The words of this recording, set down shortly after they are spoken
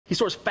He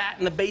stores fat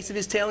in the base of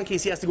his tail in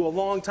case he has to go a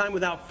long time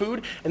without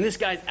food. And this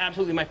guy's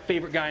absolutely my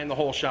favorite guy in the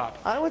whole shop.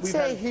 I would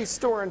say he's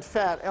storing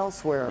fat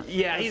elsewhere.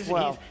 Yeah,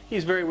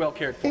 he's very well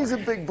cared for. He's a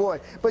big boy.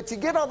 But you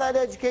get all that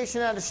education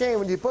out of Shane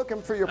when you book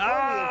him for your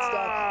party and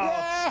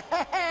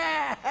stuff.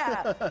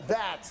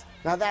 Yeah!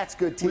 Now that's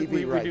good TV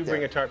we right do there.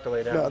 bring a tarp to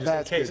lay down. No, just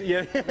that's in case.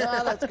 good. Yeah.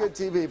 No, that's good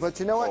TV. But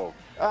you know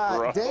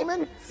what,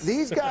 Damon,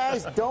 these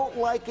guys don't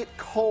like it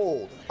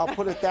cold. I'll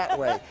put it that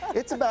way.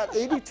 It's about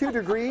 82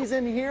 degrees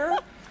in here.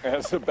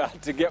 It's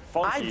about to get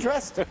funky. I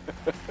dressed.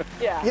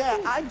 Yeah,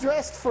 I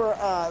dressed for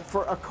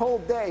a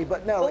cold day,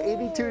 but no,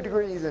 82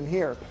 degrees in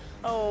here.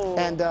 Oh.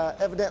 And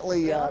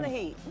evidently, the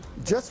heat.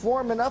 just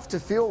warm enough to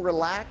feel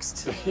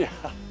relaxed.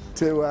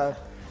 To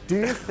do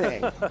your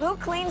thing. Who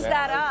cleans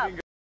that up?